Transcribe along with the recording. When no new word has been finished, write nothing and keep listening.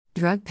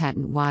Drug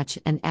Patent Watch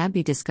and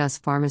AbbVie discuss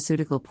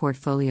pharmaceutical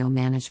portfolio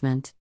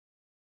management.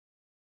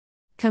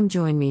 Come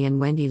join me and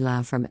Wendy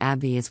Lau from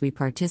AbbVie as we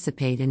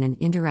participate in an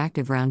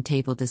interactive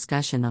roundtable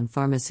discussion on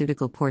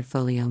pharmaceutical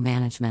portfolio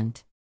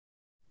management.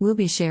 We'll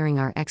be sharing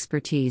our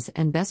expertise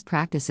and best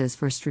practices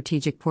for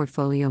strategic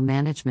portfolio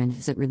management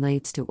as it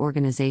relates to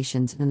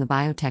organizations in the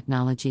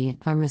biotechnology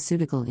and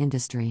pharmaceutical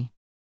industry.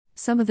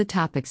 Some of the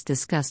topics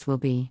discussed will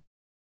be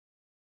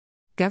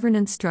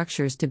governance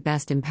structures to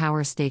best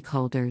empower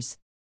stakeholders,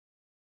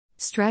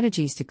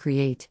 strategies to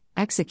create,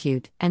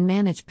 execute, and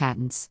manage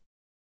patents,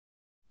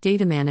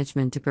 data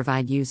management to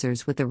provide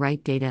users with the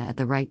right data at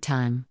the right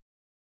time.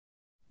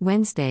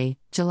 Wednesday,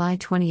 July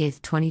 28,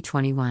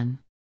 2021.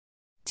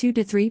 2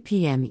 to 3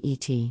 p.m.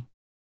 ET.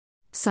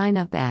 Sign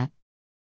up at